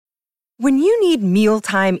When you need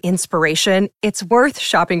mealtime inspiration, it's worth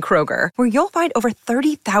shopping Kroger, where you'll find over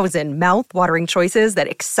 30,000 mouth-watering choices that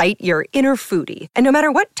excite your inner foodie. And no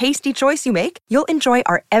matter what tasty choice you make, you'll enjoy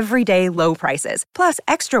our everyday low prices, plus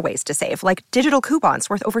extra ways to save, like digital coupons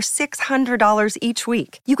worth over $600 each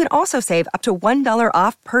week. You can also save up to $1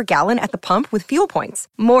 off per gallon at the pump with fuel points.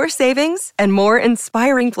 More savings and more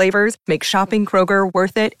inspiring flavors make shopping Kroger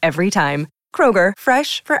worth it every time. Kroger,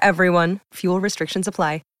 fresh for everyone. Fuel restrictions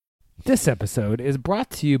apply. This episode is brought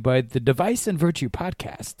to you by the Device and Virtue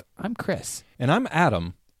podcast. I'm Chris. And I'm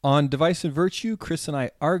Adam. On Device and Virtue, Chris and I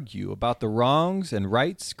argue about the wrongs and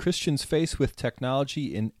rights Christians face with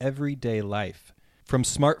technology in everyday life. From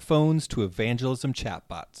smartphones to evangelism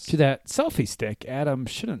chatbots. To that selfie stick Adam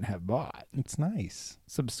shouldn't have bought. It's nice.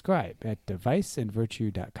 Subscribe at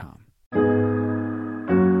deviceandvirtue.com.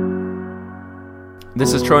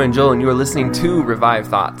 This is Troy and Joel, and you are listening to Revive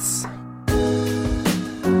Thoughts.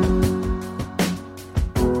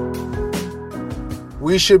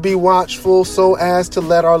 We should be watchful so as to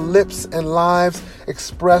let our lips and lives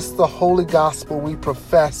express the holy gospel we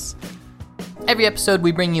profess. Every episode,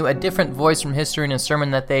 we bring you a different voice from history and a sermon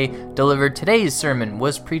that they delivered. Today's sermon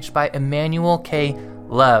was preached by Emmanuel K.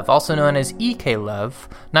 Love, also known as E.K. Love,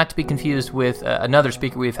 not to be confused with another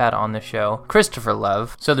speaker we've had on the show, Christopher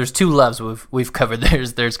Love. So there's two Loves we've covered.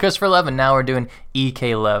 There's Christopher Love, and now we're doing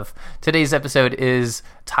E.K. Love. Today's episode is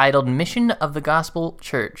titled Mission of the Gospel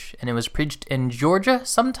Church, and it was preached in Georgia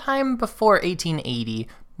sometime before 1880.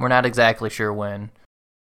 We're not exactly sure when.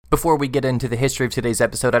 Before we get into the history of today's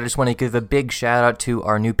episode, I just want to give a big shout out to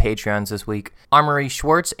our new Patreons this week, Amory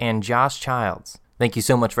Schwartz and Josh Childs. Thank you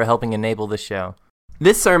so much for helping enable this show.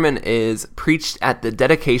 This sermon is preached at the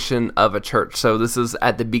dedication of a church. So this is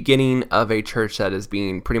at the beginning of a church that is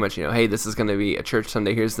being pretty much, hey, this is going to be a church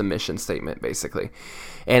someday. Here's the mission statement, basically.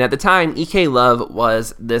 And at the time, E.K. Love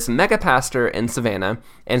was this mega pastor in Savannah.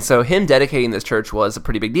 And so him dedicating this church was a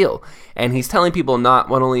pretty big deal. And he's telling people not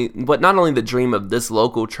only the dream of this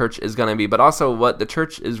local church is going to be, but also what the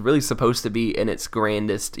church is really supposed to be in its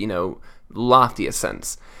grandest, loftiest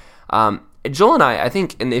sense. Joel and I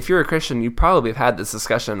think, and if you're a Christian, you probably have had this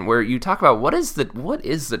discussion where you talk about what is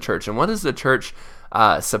the church and what is the church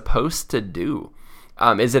supposed to do?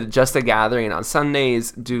 Is it just a gathering on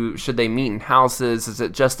Sundays? Should they meet in houses? Is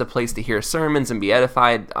it just a place to hear sermons and be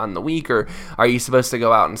edified on the week? Or are you supposed to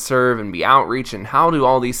go out and serve and be outreach? And how do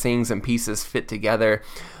all these things and pieces fit together?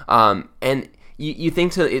 And you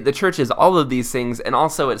think the church is all of these things, and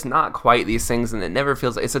also it's not quite these things, and it never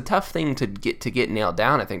feels it's a tough thing to get nailed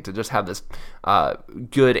down. I think to just have this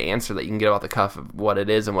good answer that you can get off the cuff of what it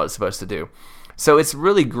is and what it's supposed to do. So it's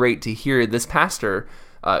really great to hear this pastor.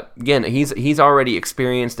 Again, he's already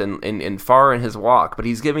experienced and far in his walk, but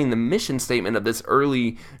he's giving the mission statement of this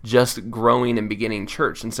early, just growing and beginning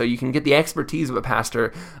church. And so you can get the expertise of a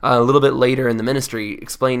pastor a little bit later in the ministry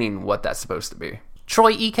explaining what that's supposed to be.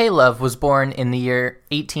 Troy E.K. Love was born in the year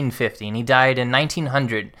 1850, and he died in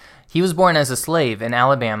 1900. He was born as a slave in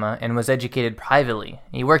Alabama and was educated privately.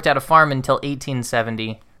 He worked at a farm until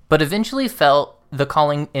 1870, but eventually felt the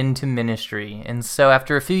calling into ministry. And so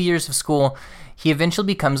after a few years of school, he eventually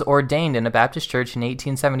becomes ordained in a Baptist church in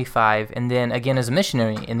 1875, and then again as a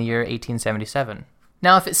missionary in the year 1877.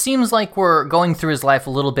 Now, if it seems like we're going through his life a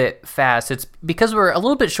little bit fast, it's because we're a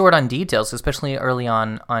little bit short on details, especially early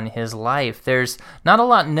on his life. There's not a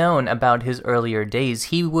lot known about his earlier days.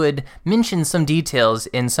 He would mention some details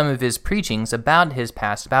in some of his preachings about his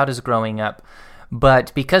past, about his growing up,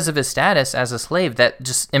 but because of his status as a slave, that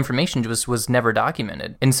just information was never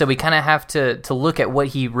documented. And so we kind of have to look at what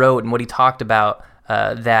he wrote and what he talked about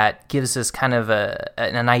that gives us kind of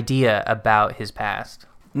an idea about his past.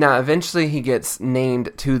 Now, eventually he gets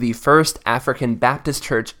named to the First African Baptist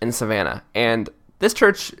Church in Savannah, and this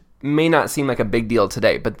church may not seem like a big deal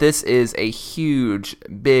today, but this is a huge,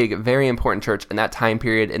 big, very important church in that time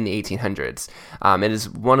period in the 1800s. It is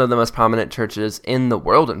one of the most prominent churches in the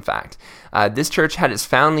world, in fact. This church had its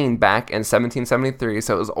founding back in 1773,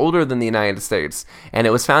 so it was older than the United States, and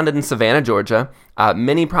it was founded in Savannah, Georgia.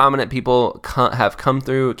 Many prominent people came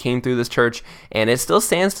through this church, and it still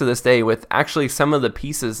stands to this day with actually some of the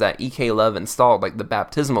pieces that E.K. Love installed, like the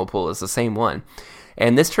baptismal pool is the same one.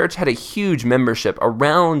 And this church had a huge membership,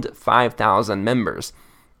 around 5,000 members.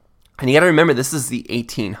 And you got to remember, this is the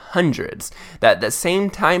 1800s. That same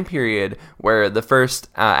time period where the first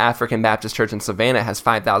African Baptist church in Savannah has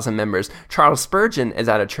 5,000 members, Charles Spurgeon is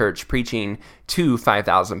at a church preaching to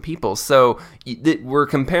 5,000 people. So we're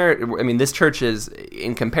comparing. I mean, this church is,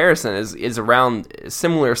 in comparison, is around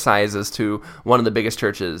similar sizes to one of the biggest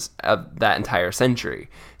churches of that entire century.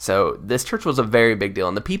 So this church was a very big deal,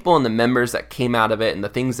 and the people and the members that came out of it and the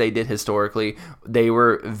things they did historically, they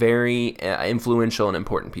were very influential and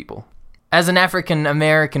important people. As an African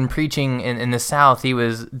American preaching in the South, he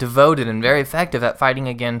was devoted and very effective at fighting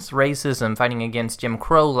against racism, fighting against Jim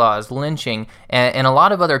Crow laws, lynching, and a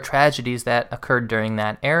lot of other tragedies that occurred during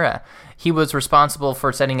that era. He was responsible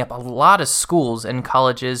for setting up a lot of schools and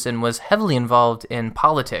colleges and was heavily involved in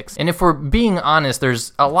politics. And if we're being honest,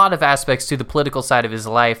 there's a lot of aspects to the political side of his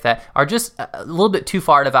life that are just a little bit too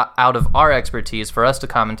far out of our expertise for us to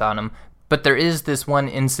comment on them. But there is this one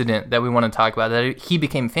incident that we want to talk about that he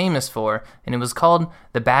became famous for, and it was called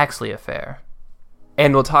the Baxley Affair.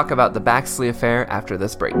 And we'll talk about the Baxley Affair after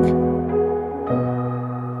this break.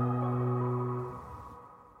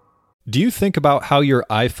 Do you think about how your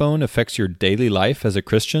iPhone affects your daily life as a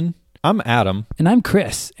Christian? I'm Adam. And I'm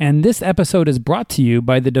Chris, and this episode is brought to you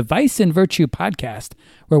by the Device and Virtue podcast,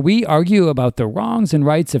 where we argue about the wrongs and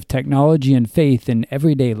rights of technology and faith in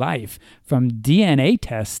everyday life, from DNA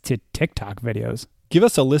tests to TikTok videos. Give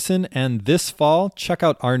us a listen, and this fall, check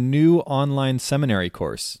out our new online seminary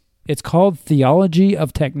course. It's called Theology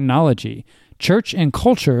of Technology, Church and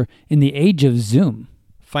Culture in the Age of Zoom.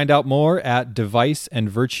 Find out more at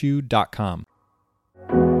deviceandvirtue.com.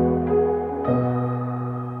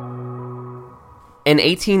 In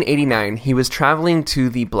 1889, he was traveling to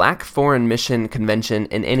the Black Foreign Mission Convention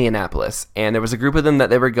in Indianapolis, and there was a group of them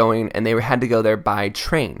that they were going, and they had to go there by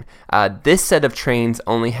train. This set of trains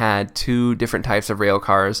only had two different types of rail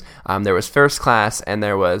cars. There was first class, and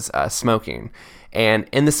there was smoking. And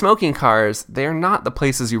in the smoking cars, they're not the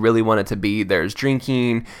places you really want it to be. There's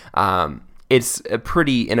drinking. It's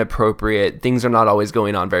pretty inappropriate. Things are not always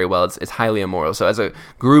going on very well. It's highly immoral. So as a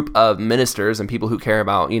group of ministers and people who care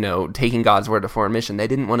about, taking God's word to foreign mission, they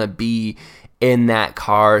didn't want to be in that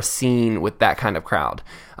car scene with that kind of crowd.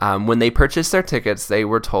 When they purchased their tickets, they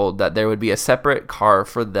were told that there would be a separate car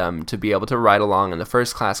for them to be able to ride along in the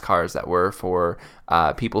first class cars that were for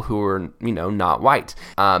people who were, not white.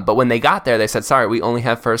 But when they got there, they said, sorry, we only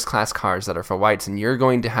have first class cars that are for whites, and you're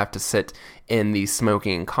going to have to sit in these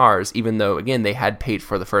smoking cars, even though, again, they had paid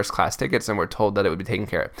for the first class tickets and were told that it would be taken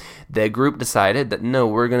care of. The group decided that, no,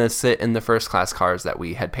 we're going to sit in the first class cars that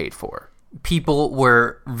we had paid for. People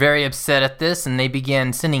were very upset at this, and they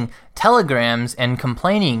began sending telegrams and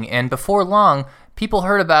complaining, and before long, people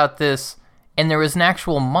heard about this, and there was an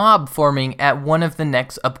actual mob forming at one of the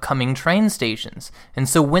next upcoming train stations. And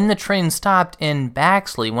so when the train stopped in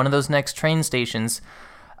Baxley, one of those next train stations,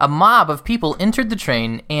 a mob of people entered the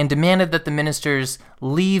train and demanded that the ministers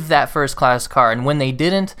leave that first-class car. And when they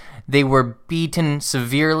didn't, they were beaten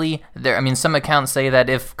severely. Some accounts say that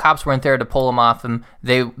if cops weren't there to pull them off them,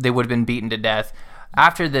 they would have been beaten to death.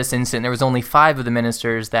 After this incident, there was only 5 of the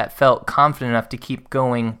ministers that felt confident enough to keep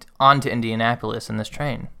going on to Indianapolis in this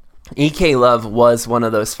train. E.K. Love was one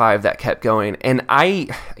of those 5 that kept going. And I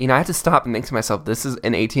had to stop and think to myself, this is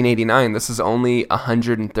in 1889. This is only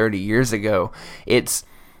 130 years ago. It's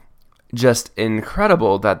just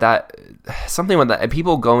incredible that something with that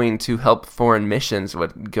people going to help foreign missions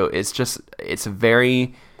would go. It's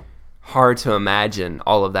very hard to imagine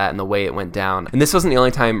all of that and the way it went down. And this wasn't the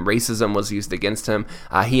only time racism was used against him.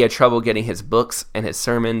 He had trouble getting his books and his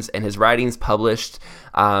sermons and his writings published,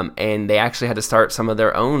 and they actually had to start some of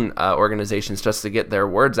their own organizations just to get their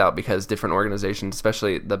words out, because different organizations,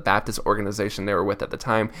 especially the Baptist organization they were with at the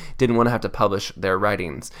time, didn't want to have to publish their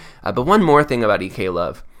writings. But one more thing about E.K.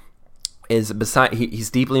 Love is he's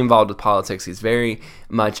deeply involved with politics. He's very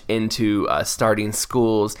much into starting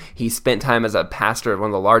schools. He spent time as a pastor at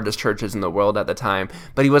one of the largest churches in the world at the time,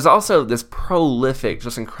 but he was also this prolific,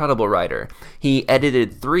 just incredible writer. He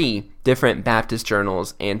edited 3 different Baptist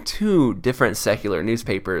journals and 2 different secular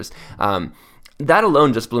newspapers. That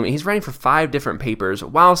alone just blew me. He's writing for 5 different papers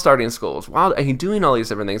while starting schools, while doing all these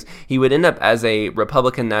different things. He would end up as a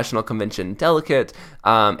Republican National Convention delegate,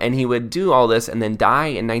 and he would do all this and then die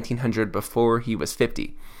in 1900 before he was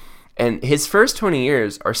 50. And his first 20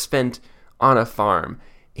 years are spent on a farm.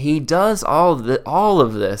 He does all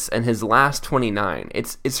of this in his last 29.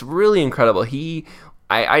 It's really incredible.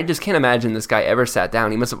 I just can't imagine this guy ever sat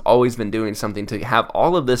down. He must have always been doing something to have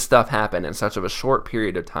all of this stuff happen in such of a short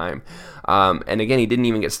period of time. And again, he didn't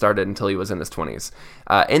even get started until he was in his 20s.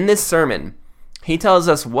 In this sermon, He tells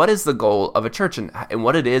us what is the goal of a church and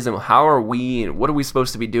what it is and how are we and what are we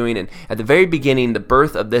supposed to be doing. And at the very beginning, the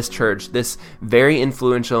birth of this church, this very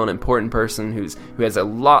influential and important person who has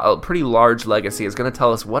a pretty large legacy is going to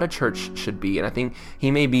tell us what a church should be. And I think he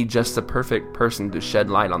may be just the perfect person to shed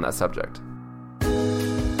light on that subject.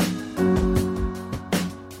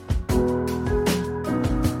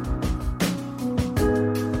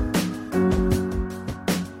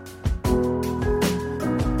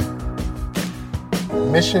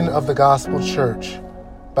 Mission of the Gospel Church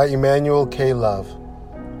by Emmanuel K. Love.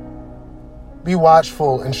 Be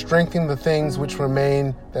watchful and strengthen the things which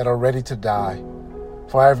remain that are ready to die,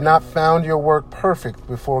 for I have not found your work perfect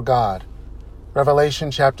before God.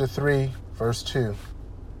 Revelation chapter 3, verse 2.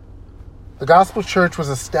 The Gospel Church was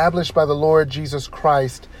established by the Lord Jesus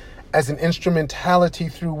Christ as an instrumentality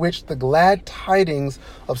through which the glad tidings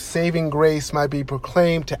of saving grace might be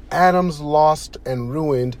proclaimed to Adam's lost and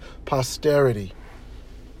ruined posterity.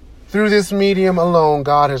 Through this medium alone,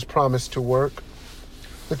 God has promised to work.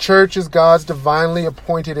 The church is God's divinely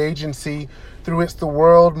appointed agency through which the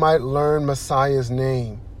world might learn Messiah's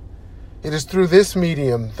name. It is through this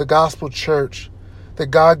medium, the gospel church,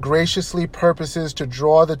 that God graciously purposes to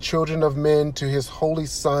draw the children of men to his holy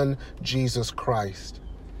Son, Jesus Christ.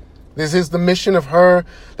 This is the mission of her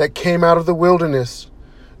that came out of the wilderness,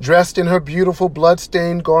 dressed in her beautiful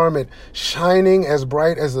blood-stained garment, shining as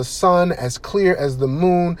bright as the sun, as clear as the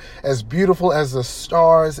moon, as beautiful as the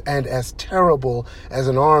stars, and as terrible as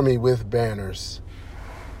an army with banners.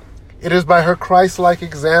 It is by her Christ-like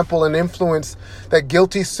example and influence that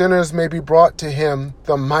guilty sinners may be brought to him,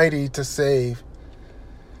 the mighty to save.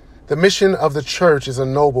 The mission of the church is a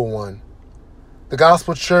noble one. The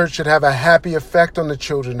gospel church should have a happy effect on the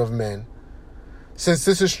children of men. Since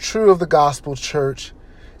this is true of the gospel church,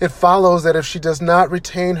 it follows that if she does not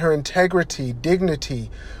retain her integrity, dignity,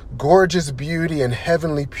 gorgeous beauty, and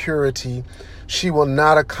heavenly purity, she will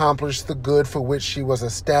not accomplish the good for which she was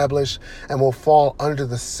established and will fall under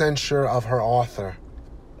the censure of her author.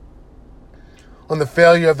 On the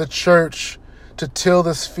failure of the church to till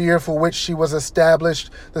the sphere for which she was established,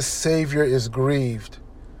 the Savior is grieved.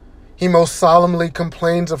 He most solemnly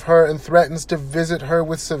complains of her and threatens to visit her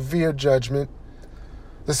with severe judgment.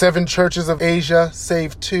 The 7 churches of Asia,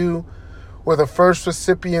 save 2, were the first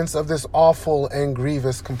recipients of this awful and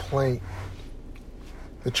grievous complaint.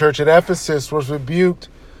 The church at Ephesus was rebuked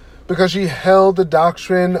because she held the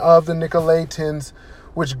doctrine of the Nicolaitans,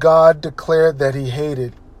 which God declared that he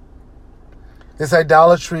hated. This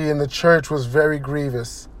idolatry in the church was very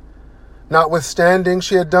grievous. Notwithstanding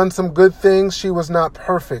she had done some good things, she was not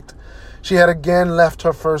perfect. She had again left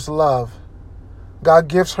her first love. God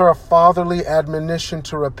gives her a fatherly admonition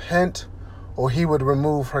to repent, or he would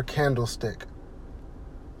remove her candlestick.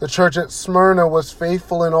 The church at Smyrna was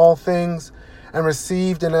faithful in all things and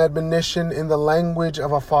received an admonition in the language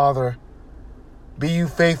of a father. Be you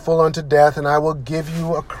faithful unto death, and I will give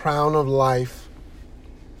you a crown of life.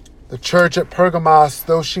 The church at Pergamos,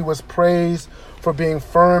 though she was praised for being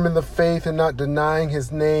firm in the faith and not denying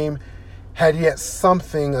his name, had yet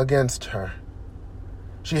something against her.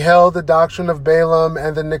 She held the doctrine of Balaam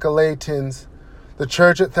and the Nicolaitans. The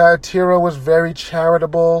church at Thyatira was very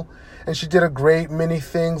charitable, and she did a great many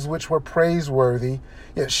things which were praiseworthy.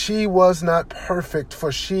 Yet she was not perfect,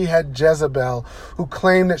 for she had Jezebel, who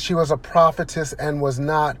claimed that she was a prophetess and was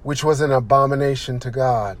not, which was an abomination to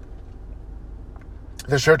God.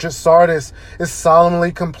 The church at Sardis is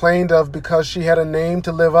solemnly complained of because she had a name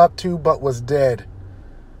to live up to but was dead.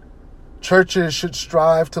 Churches should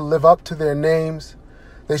strive to live up to their names.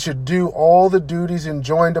 They should do all the duties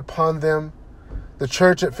enjoined upon them. The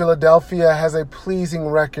church at Philadelphia has a pleasing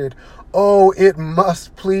record. Oh, it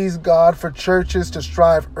must please God for churches to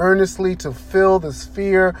strive earnestly to fill the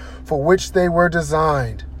sphere for which they were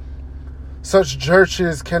designed. Such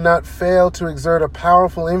churches cannot fail to exert a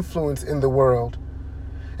powerful influence in the world.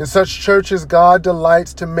 In such churches, God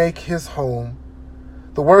delights to make his home.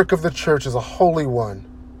 The work of the church is a holy one.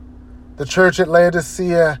 The church at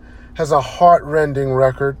Laodicea has a heart-rending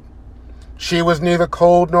record. She was neither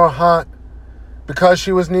cold nor hot. Because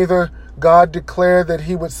she was neither, God declared that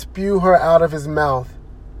he would spew her out of his mouth.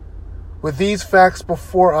 With these facts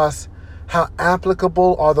before us, how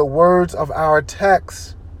applicable are the words of our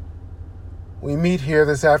text. We meet here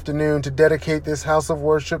this afternoon to dedicate this house of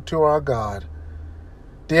worship to our God.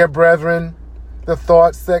 Dear brethren, the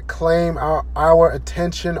thoughts that claim our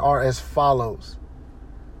attention are as follows.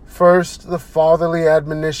 First, the fatherly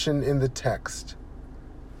admonition in the text.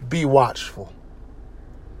 Be watchful.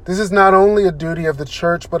 This is not only a duty of the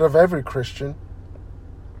church, but of every Christian.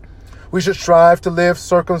 We should strive to live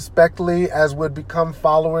circumspectly as would become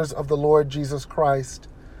followers of the Lord Jesus Christ.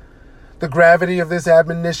 The gravity of this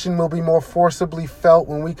admonition will be more forcibly felt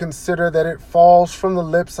when we consider that it falls from the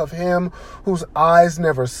lips of him whose eyes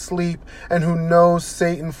never sleep and who knows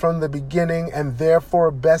Satan from the beginning and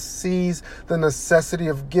therefore best sees the necessity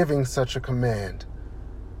of giving such a command.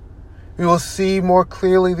 We will see more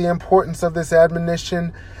clearly the importance of this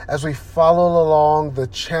admonition as we follow along the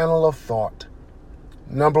channel of thought.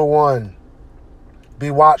 Number 1,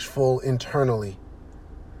 be watchful internally.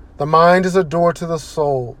 The mind is a door to the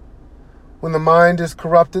soul. When the mind is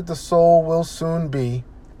corrupted, the soul will soon be.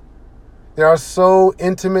 They are so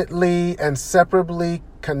intimately and separably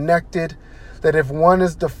connected that if one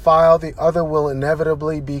is defiled, the other will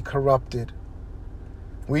inevitably be corrupted.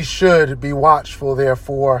 We should be watchful,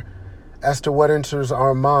 therefore, as to what enters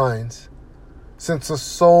our minds, since the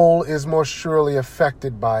soul is more surely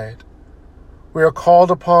affected by it. We are called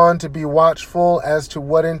upon to be watchful as to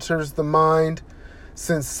what enters the mind,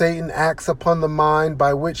 since Satan acts upon the mind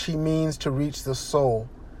by which he means to reach the soul.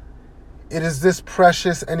 It is this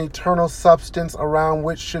precious and eternal substance around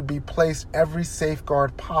which should be placed every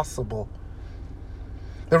safeguard possible.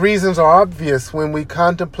 The reasons are obvious when we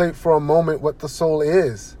contemplate for a moment what the soul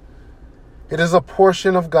is. It is a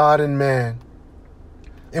portion of God and man.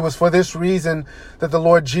 It was for this reason that the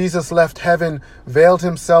Lord Jesus left heaven, veiled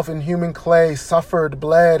himself in human clay, suffered,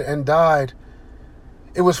 bled, and died.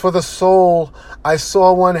 It was for the soul I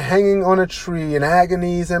saw one hanging on a tree in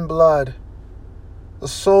agonies and blood. The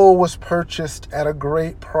soul was purchased at a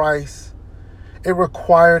great price. It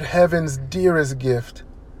required heaven's dearest gift.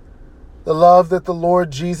 The love that the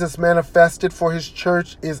Lord Jesus manifested for his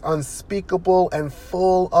church is unspeakable and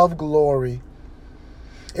full of glory.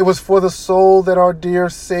 It was for the soul that our dear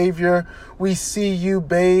Savior, we see you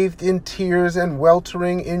bathed in tears and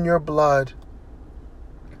weltering in your blood.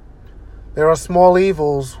 There are small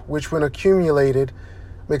evils which, when accumulated,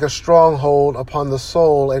 make a stronghold upon the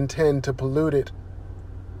soul and tend to pollute it.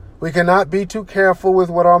 We cannot be too careful with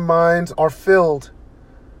what our minds are filled.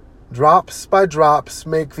 Drops by drops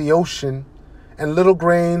make the ocean, and little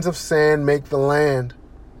grains of sand make the land.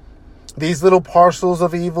 These little parcels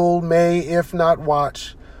of evil may, if not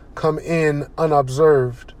watched, come in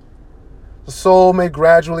unobserved. The soul may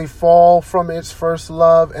gradually fall from its first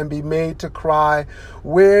love and be made to cry,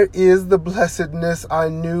 "Where is the blessedness I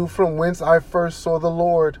knew from whence I first saw the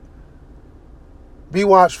Lord?" Be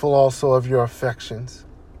watchful also of your affections.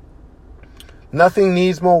 Nothing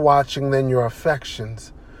needs more watching than your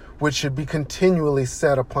affections, which should be continually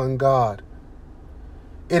set upon God.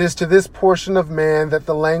 It is to this portion of man that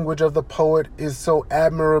the language of the poet is so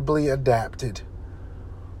admirably adapted.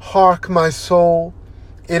 Hark, my soul,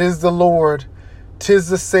 it is the Lord, 'tis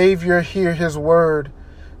the Savior, hear his word.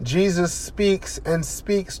 Jesus speaks and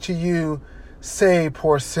speaks to you. Say,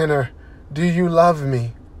 poor sinner, do you love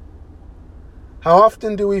me? How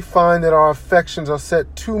often do we find that our affections are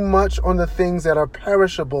set too much on the things that are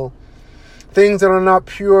perishable, things that are not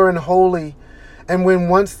pure and holy, and when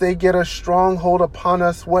once they get a strong hold upon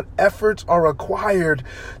us, what efforts are required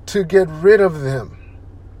to get rid of them?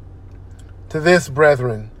 To this,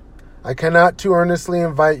 brethren, I cannot too earnestly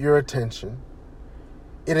invite your attention.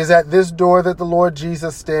 It is at this door that the Lord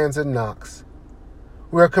Jesus stands and knocks.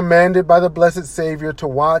 We are commanded by the blessed Savior to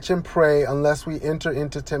watch and pray unless we enter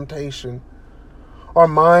into temptation. Our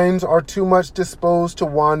minds are too much disposed to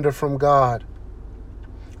wander from God.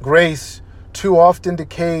 Grace too often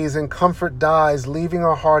decays and comfort dies, leaving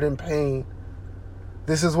our heart in pain.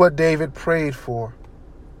 This is what David prayed for.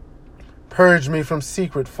 Purge me from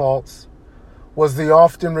secret faults, was the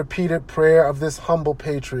often repeated prayer of this humble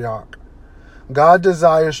patriarch. God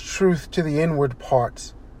desires truth to the inward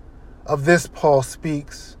parts. Of this Paul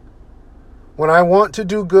speaks. When I want to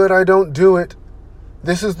do good, I don't do it.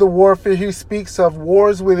 This is the warfare he speaks of,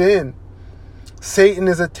 wars within. Satan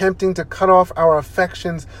is attempting to cut off our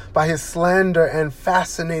affections by his slander and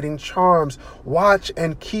fascinating charms. Watch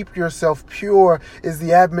and keep yourself pure is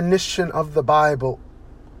the admonition of the Bible.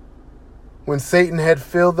 When Satan had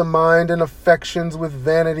filled the mind and affections with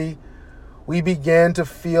vanity, we began to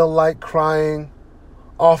feel like crying.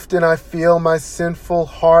 Often I feel my sinful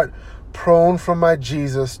heart prone from my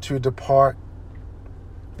Jesus to depart.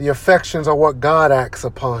 The affections are what God acts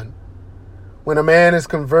upon. When a man is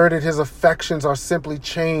converted, his affections are simply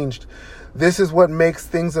changed. This is what makes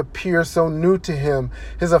things appear so new to him.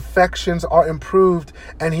 His affections are improved,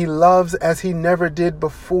 and he loves as he never did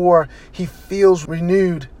before. He feels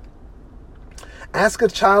renewed. Ask a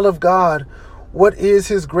child of God, what is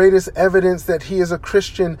his greatest evidence that he is a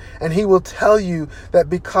Christian, and he will tell you that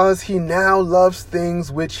because he now loves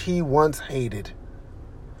things which he once hated.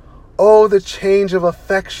 Oh, the change of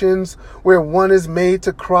affections where one is made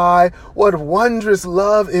to cry, what wondrous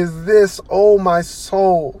love is this, O my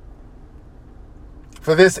soul!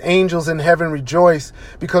 For this angels in heaven rejoice,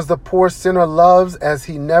 because the poor sinner loves as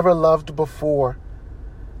he never loved before.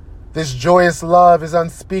 This joyous love is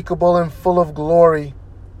unspeakable and full of glory.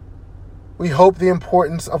 We hope the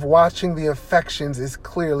importance of watching the affections is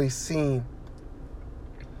clearly seen.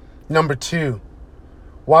 Number 2,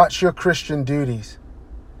 watch your Christian duties.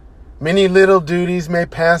 Many little duties may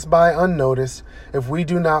pass by unnoticed if we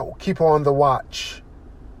do not keep on the watch.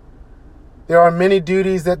 There are many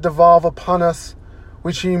duties that devolve upon us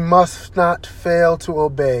which we must not fail to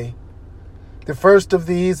obey. The first of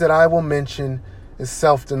these that I will mention is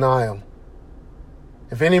self-denial.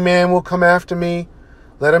 If any man will come after me,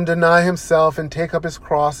 let him deny himself and take up his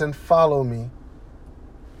cross and follow me.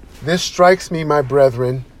 This strikes me, my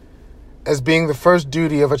brethren, as being the first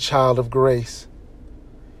duty of a child of grace.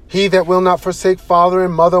 He that will not forsake father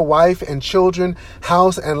and mother, wife and children,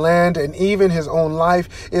 house and land, and even his own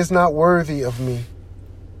life, is not worthy of me.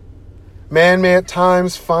 Man may at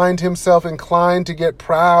times find himself inclined to get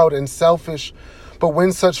proud and selfish, but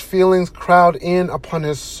when such feelings crowd in upon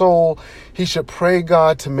his soul, he should pray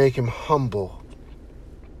God to make him humble.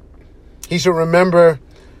 He should remember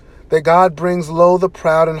that God brings low the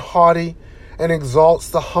proud and haughty and exalts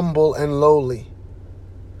the humble and lowly.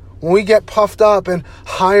 When we get puffed up and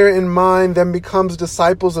higher in mind than becomes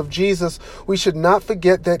disciples of Jesus, we should not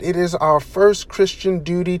forget that it is our first Christian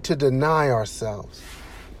duty to deny ourselves.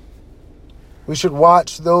 We should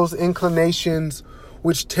watch those inclinations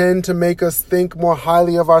which tend to make us think more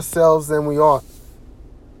highly of ourselves than we ought.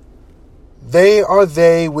 They are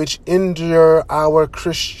they which injure our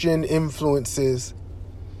Christian influences.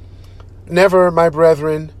 Never, my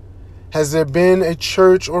brethren, has there been a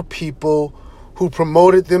church or people who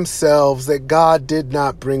promoted themselves that God did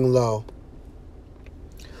not bring low.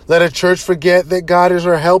 Let a church forget that God is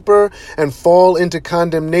her helper and fall into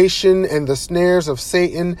condemnation and the snares of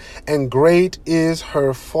Satan, and great is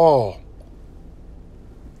her fall.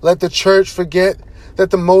 Let the church forget that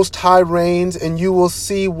the Most High reigns, and you will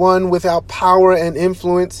see one without power and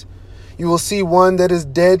influence. You will see one that is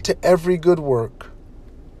dead to every good work.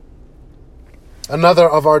 Another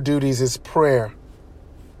of our duties is prayer.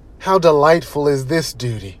 How delightful is this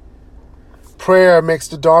duty! Prayer makes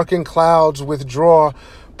the darkened clouds withdraw.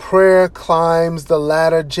 Prayer climbs the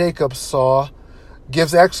ladder Jacob saw,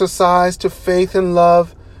 gives exercise to faith and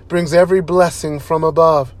love, brings every blessing from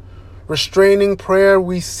above. Restraining prayer,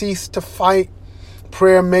 we cease to fight.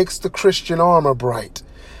 Prayer makes the Christian armor bright,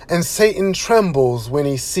 and Satan trembles when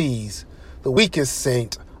he sees the weakest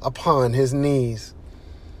saint upon his knees.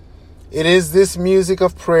 It is this music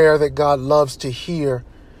of prayer that God loves to hear,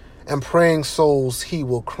 and praying souls he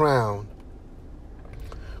will crown.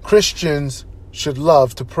 Christians should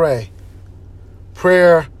love to pray.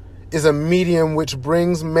 Prayer is a medium which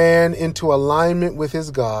brings man into alignment with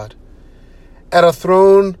his God. At a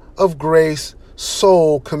throne of grace,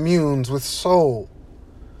 soul communes with soul.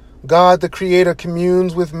 God, the Creator,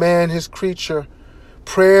 communes with man, his creature.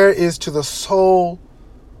 Prayer is to the soul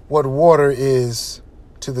what water is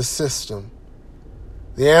to the system.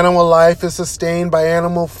 The animal life is sustained by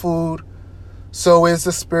animal food, so is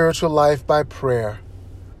the spiritual life by prayer.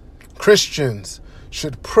 Christians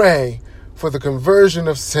should pray for the conversion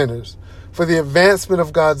of sinners, for the advancement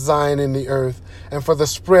of God's Zion in the earth, and for the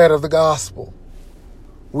spread of the gospel.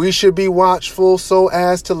 We should be watchful so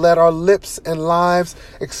as to let our lips and lives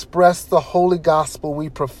express the holy gospel we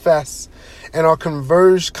profess, and our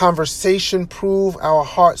conversation prove our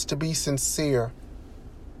hearts to be sincere.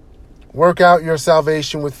 Work out your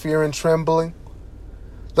salvation with fear and trembling.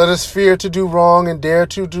 Let us fear to do wrong and dare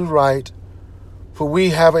to do right, for we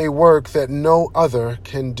have a work that no other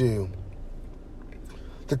can do.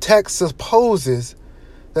 The text supposes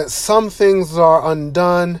that some things are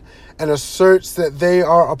undone and asserts that they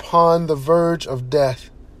are upon the verge of death.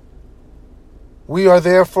 We are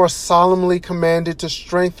therefore solemnly commanded to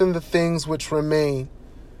strengthen the things which remain.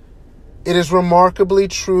 It is remarkably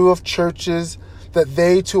true of churches that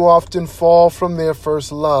they too often fall from their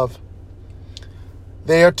first love.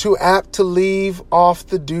 They are too apt to leave off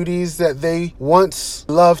the duties that they once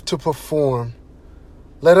loved to perform.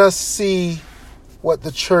 Let us see what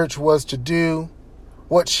the church was to do,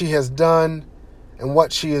 what she has done, and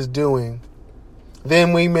what she is doing.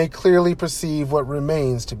 Then we may clearly perceive what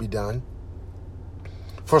remains to be done.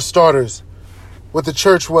 For starters, what the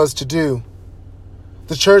church was to do.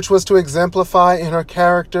 The church was to exemplify in her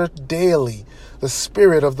character daily the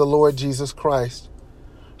Spirit of the Lord Jesus Christ.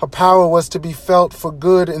 Her power was to be felt for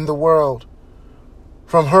good in the world.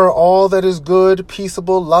 From her all that is good,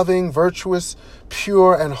 peaceable, loving, virtuous,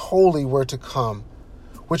 pure, and holy were to come,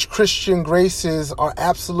 which Christian graces are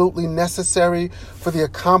absolutely necessary for the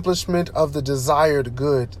accomplishment of the desired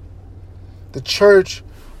good. The church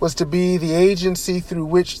was to be the agency through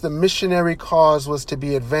which the missionary cause was to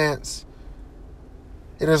be advanced.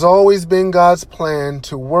 It has always been God's plan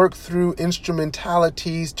to work through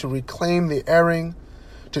instrumentalities to reclaim the erring,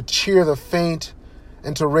 to cheer the faint,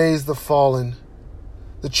 and to raise the fallen.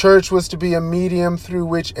 The church was to be a medium through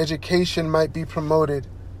which education might be promoted.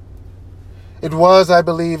 It was, I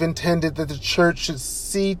believe, intended that the church should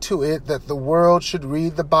see to it that the world should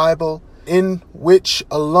read the Bible, in which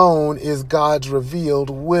alone is God's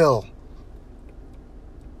revealed will.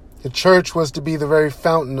 The church was to be the very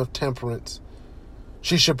fountain of temperance.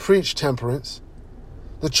 She should preach temperance.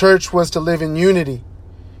 The church was to live in unity.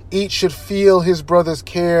 Each should feel his brother's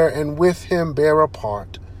care and with him bear a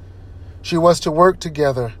part. She was to work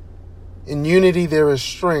together. In unity there is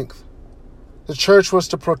strength. The church was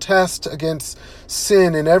to protest against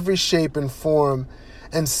sin in every shape and form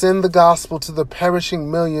and send the gospel to the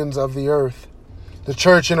perishing millions of the earth. The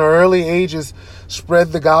church in her early ages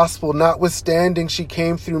spread the gospel, notwithstanding she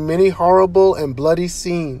came through many horrible and bloody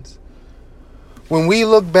scenes. When we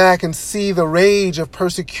look back and see the rage of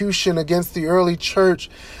persecution against the early church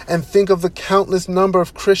and think of the countless number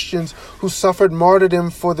of Christians who suffered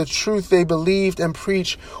martyrdom for the truth they believed and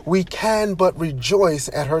preached, we can but rejoice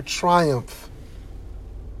at her triumph.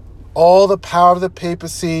 All the power of the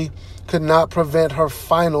papacy could not prevent her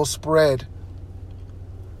final spread.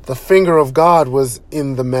 The finger of God was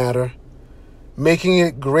in the matter, making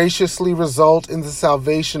it graciously result in the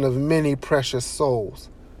salvation of many precious souls.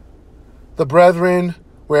 The brethren,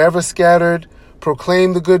 wherever scattered,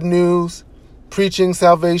 proclaimed the good news, preaching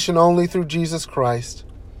salvation only through Jesus Christ.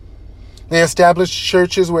 They established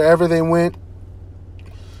churches wherever they went.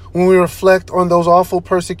 When we reflect on those awful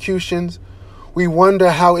persecutions, we wonder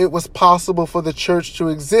how it was possible for the church to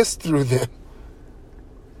exist through them.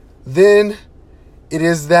 Then it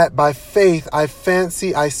is that by faith I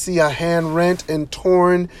fancy I see a hand rent and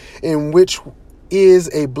torn, in which is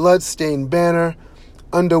a blood-stained banner,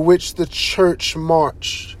 under which the church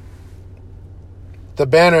marched. The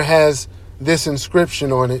banner has this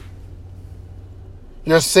inscription on it: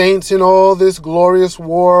 "Your saints in all this glorious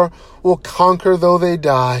war will conquer though they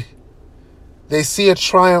die. They see a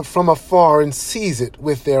triumph from afar and seize it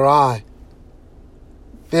with their eye.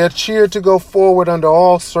 They are cheered to go forward under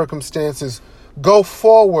all circumstances. Go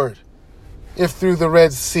forward if through the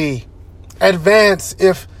Red Sea. Advance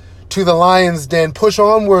if to the lion's den. Push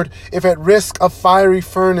onward if at risk of fiery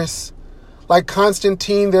furnace. Like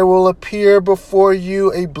Constantine, there will appear before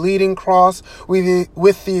you a bleeding cross with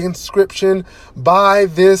the inscription, 'By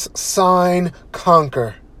this sign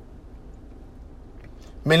conquer.'"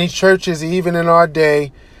 Many churches, even in our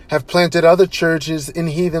day, have planted other churches in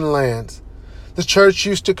heathen lands. The church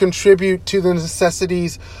used to contribute to the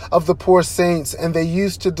necessities of the poor saints, and they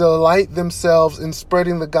used to delight themselves in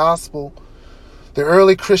spreading the gospel. The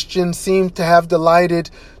early Christians seem to have delighted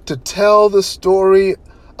to tell the story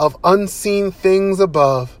of unseen things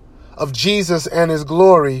above, of Jesus and his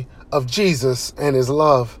glory, of Jesus and his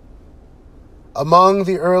love. Among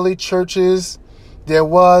the early churches, there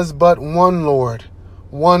was but one Lord,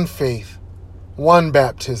 one faith, one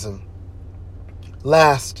baptism.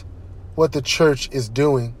 Last, what the church is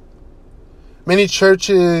doing. Many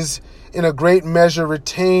churches in a great measure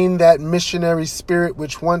retain that missionary spirit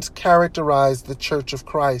which once characterized the Church of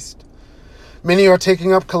Christ. Many are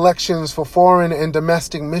taking up collections for foreign and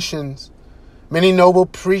domestic missions. Many noble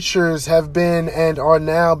preachers have been and are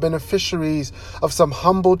now beneficiaries of some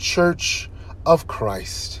humble church of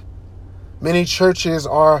Christ. Many churches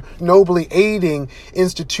are nobly aiding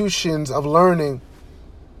institutions of learning.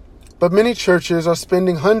 But many churches are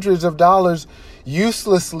spending hundreds of dollars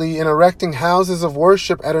uselessly in erecting houses of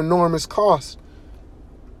worship at enormous cost.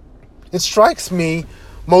 It strikes me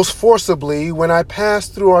most forcibly when I pass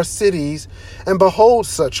through our cities and behold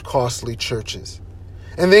such costly churches,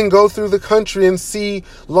 and then go through the country and see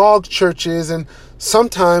log churches and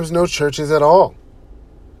sometimes no churches at all.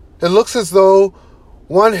 It looks as though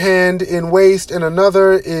one hand in waste and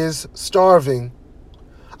another is starving.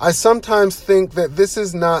 I sometimes think that this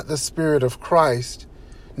is not the Spirit of Christ,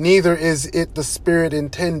 neither is it the Spirit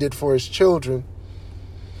intended for his children.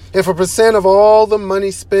 If 1% of all the money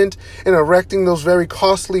spent in erecting those very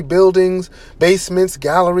costly buildings, basements,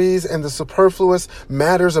 galleries, and the superfluous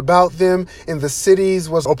matters about them in the cities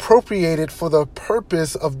was appropriated for the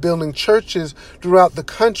purpose of building churches throughout the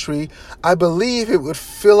country, I believe it would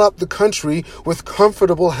fill up the country with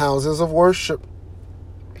comfortable houses of worship.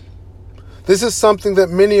 This is something that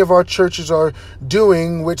many of our churches are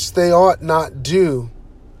doing, which they ought not do.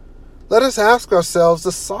 Let us ask ourselves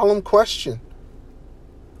the solemn question: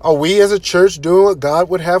 are we as a church doing what God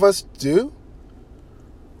would have us do?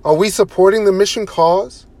 Are we supporting the mission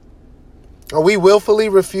cause? Are we willfully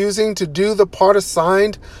refusing to do the part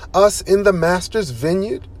assigned us in the Master's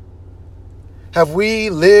vineyard? Have we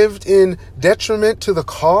lived in detriment to the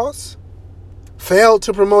cause? Failed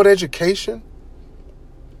to promote education?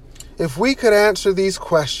 If we could answer these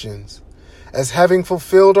questions as having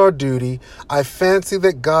fulfilled our duty, I fancy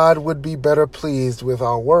that God would be better pleased with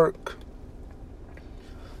our work.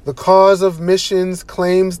 The cause of missions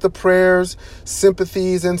claims the prayers,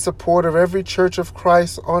 sympathies, and support of every church of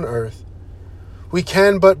Christ on earth. We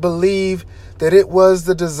can but believe that it was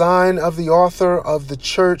the design of the author of the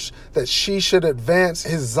church that she should advance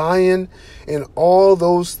his Zion in all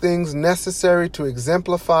those things necessary to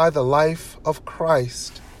exemplify the life of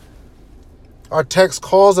Christ. Our text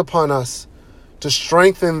calls upon us to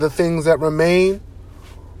strengthen the things that remain,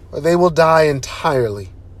 or they will die entirely.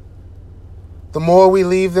 The more we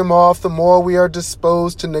leave them off, the more we are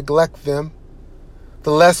disposed to neglect them.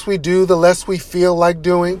 The less we do, the less we feel like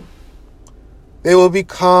doing. They will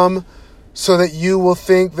become so that you will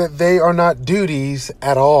think that they are not duties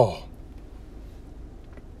at all.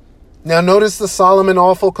 Now notice the solemn and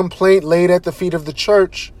awful complaint laid at the feet of the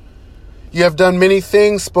church. You have done many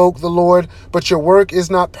things, spoke the Lord, but your work is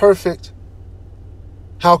not perfect.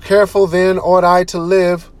 How careful then ought I to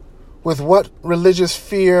live, with what religious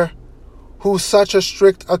fear, who such a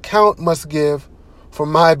strict account must give for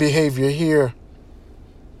my behavior here.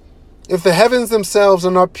 If the heavens themselves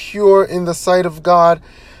are not pure in the sight of God,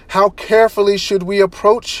 how carefully should we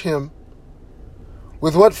approach him?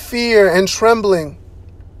 With what fear and trembling?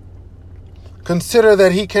 Consider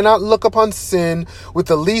that he cannot look upon sin with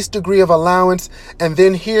the least degree of allowance and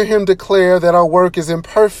then hear him declare that our work is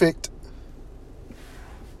imperfect.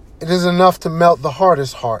 It is enough to melt the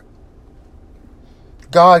hardest heart.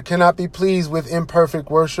 God cannot be pleased with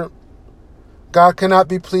imperfect worship. God cannot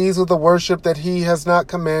be pleased with the worship that he has not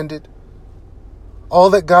commanded. All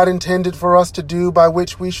that God intended for us to do, by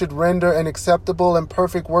which we should render an acceptable and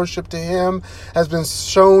perfect worship to him, has been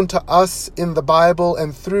shown to us in the Bible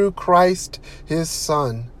and through Christ, his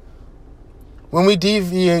Son. When we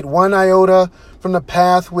deviate one iota from the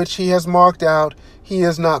path which he has marked out, he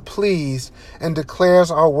is not pleased and declares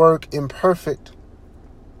our work imperfect.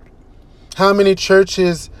 How many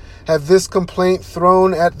churches have this complaint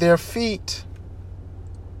thrown at their feet?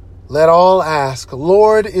 Let all ask,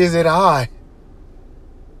 Lord, is it I?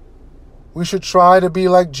 We should try to be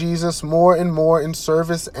like Jesus more and more in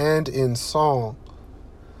service and in song.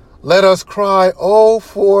 Let us cry, oh,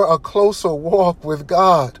 for a closer walk with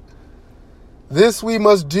God. This we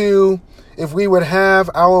must do if we would have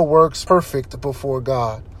our works perfect before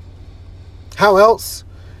God. How else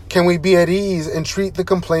can we be at ease and treat the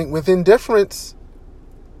complaint with indifference?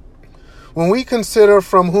 When we consider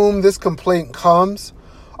from whom this complaint comes,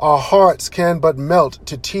 our hearts can but melt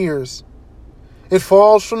to tears. It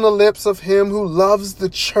falls from the lips of him who loves the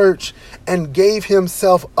church and gave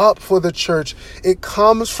himself up for the church. It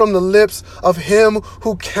comes from the lips of him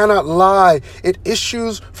who cannot lie. It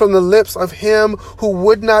issues from the lips of him who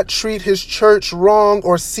would not treat his church wrong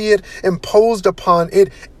or see it imposed upon.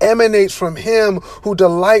 It emanates from him who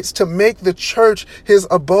delights to make the church his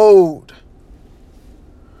abode.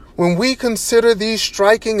 When we consider these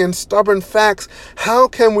striking and stubborn facts, how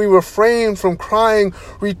can we refrain from crying,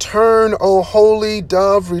 "Return, O holy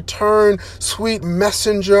dove, return, sweet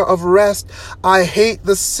messenger of rest. I hate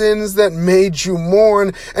the sins that made you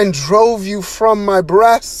mourn and drove you from my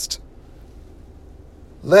breast"?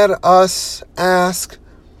 Let us ask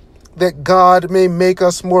that God may make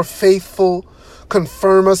us more faithful,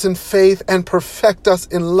 confirm us in faith, and perfect us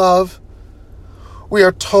in love. We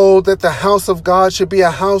are told that the house of God should be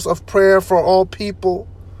a house of prayer for all people.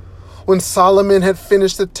 When Solomon had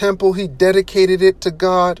finished the temple, he dedicated it to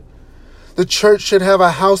God. The church should have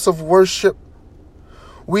a house of worship.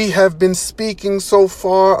 We have been speaking so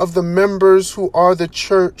far of the members who are the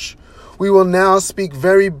church. We will now speak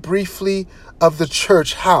very briefly of the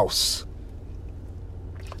church house.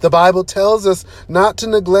 The Bible tells us not to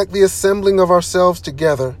neglect the assembling of ourselves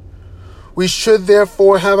together. We should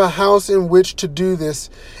therefore have a house in which to do this.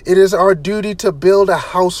 It is our duty to build a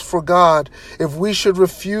house for God. If we should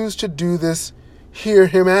refuse to do this, hear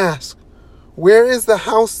him ask, "Where is the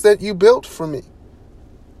house that you built for me?"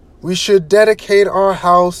 We should dedicate our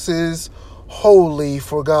houses wholly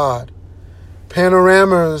for God.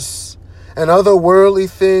 Panoramas and other worldly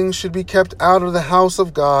things should be kept out of the house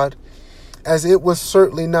of God, as it was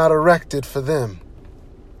certainly not erected for them.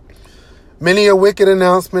 Many a wicked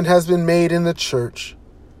announcement has been made in the church.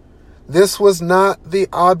 This was not the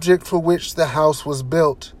object for which the house was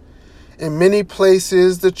built. In many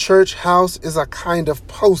places, the church house is a kind of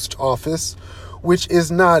post office, which is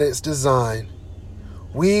not its design.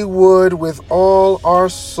 We would with all our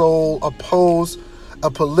soul oppose a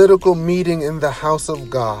political meeting in the house of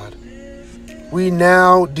God. We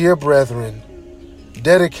now, dear brethren,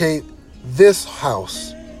 dedicate this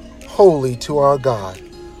house wholly to our God,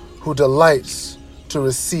 who delights to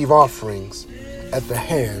receive offerings at the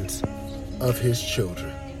hands of his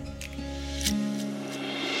children.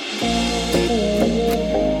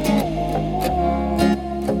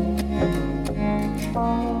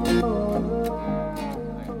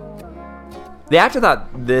 The afterthought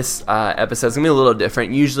this episode is going to be a little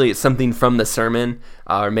different. Usually it's something from the sermon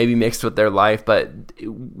or maybe mixed with their life. But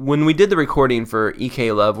when we did the recording for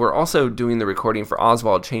E.K. Love, we're also doing the recording for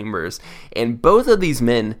Oswald Chambers. And both of these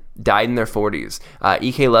men died in their 40s.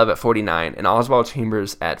 E.K. Love at 49 and Oswald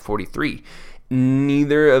Chambers at 43.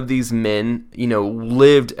 Neither of these men,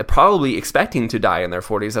 lived probably expecting to die in their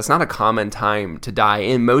 40s. That's not a common time to die.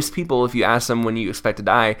 And most people, if you ask them when you expect to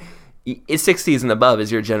die, it's 60s and above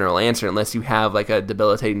is your general answer, unless you have like a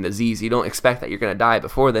debilitating disease. You don't expect that you're going to die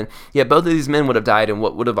before then. Yet both of these men would have died in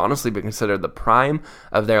what would have honestly been considered the prime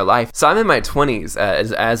of their life. So I'm in my 20s,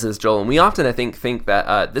 as is Joel, and we often, I think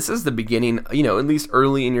that this is the beginning, at least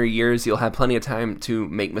early in your years, you'll have plenty of time to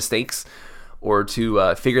make mistakes or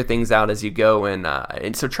to figure things out as you go,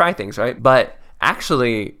 and so try things, right? But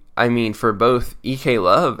actually, for both E.K.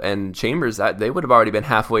 Love and Chambers, that they would have already been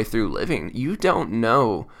halfway through living. You don't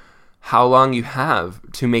know how long you have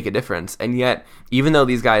to make a difference. And yet, even though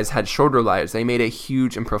these guys had shorter lives, they made a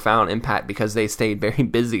huge and profound impact because they stayed very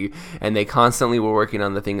busy and they constantly were working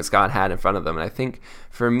on the things God had in front of them. And I think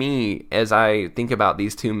for me, as I think about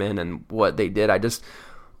these two men and what they did, I just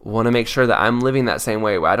want to make sure that I'm living that same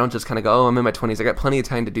way, where I don't just kind of go, I'm in my 20s, I got plenty of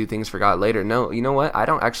time to do things for God later. No, you know what? I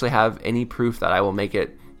don't actually have any proof that I will make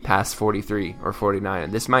it past 43 or 49,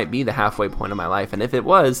 and this might be the halfway point of my life. And if it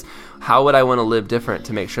was, how would I want to live different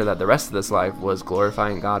to make sure that the rest of this life was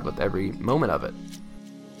glorifying God with every moment of it?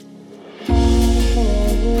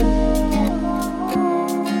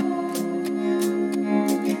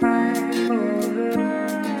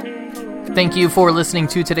 Thank you for listening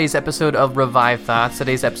to today's episode of Revive Thoughts.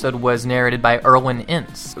 Today's episode was narrated by Erwin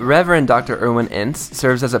Ince. Reverend Dr. Erwin Ince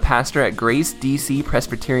serves as a pastor at Grace DC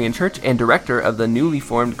Presbyterian Church and director of the newly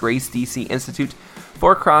formed Grace DC Institute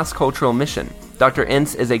for Cross-Cultural Mission. Dr.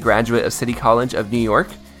 Ince is a graduate of City College of New York,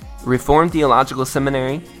 Reformed Theological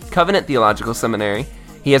Seminary, Covenant Theological Seminary.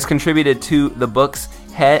 He has contributed to the books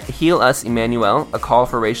Heal Us, Emmanuel, A Call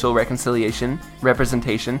for Racial Reconciliation,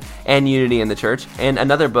 Representation, and Unity in the Church, and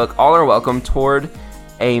another book, All Are Welcome, Toward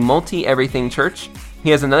a Multi-Everything Church.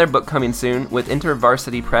 He has another book coming soon with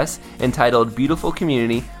InterVarsity Press entitled Beautiful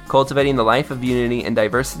Community, Cultivating the Life of Unity and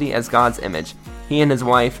Diversity as God's Image. He and his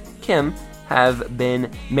wife, Kim, have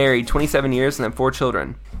been married 27 years and have 4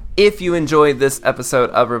 children. If you enjoyed this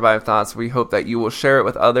episode of Revive Thoughts, we hope that you will share it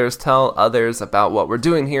with others, tell others about what we're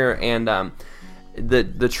doing here, and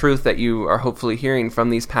the truth that you are hopefully hearing from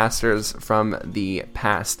these pastors from the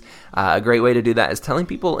past. A great way to do that is telling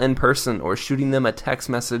people in person or shooting them a text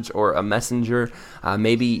message or a messenger.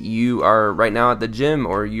 Maybe you are right now at the gym,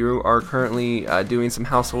 or you are currently doing some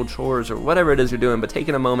household chores, or whatever it is you're doing, but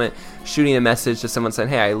taking a moment, shooting a message to someone saying,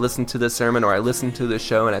 hey, I listened to this sermon or I listened to this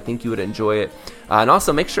show and I think you would enjoy it. And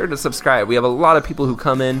also make sure to subscribe. We have a lot of people who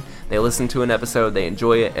come in, they listen to an episode, they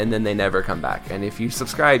enjoy it, and then they never come back. And if you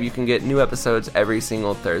subscribe, you can get new episodes every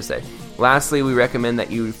single Thursday. Lastly, we recommend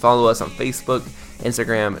that you follow us on Facebook,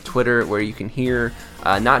 Instagram, Twitter, where you can hear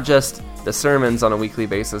not just the sermons on a weekly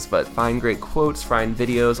basis, but find great quotes, find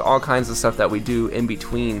videos, all kinds of stuff that we do in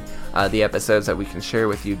between the episodes that we can share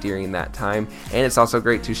with you during that time. And it's also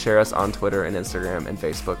great to share us on Twitter and Instagram and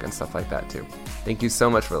Facebook and stuff like that too. Thank you so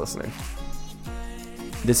much for listening.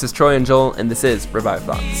 This is Troy and Joel, and this is Revive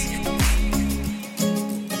Thoughts.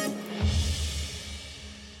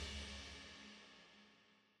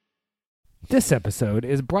 This episode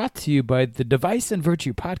is brought to you by the Device and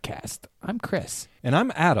Virtue podcast. I'm Chris. And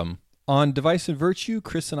I'm Adam. On Device and Virtue,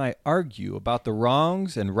 Chris and I argue about the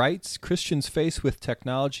wrongs and rights Christians face with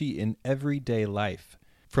technology in everyday life,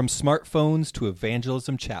 from smartphones to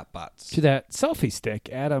evangelism chatbots. To that selfie stick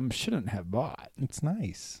Adam shouldn't have bought. It's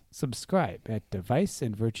nice. Subscribe at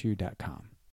deviceandvirtue.com.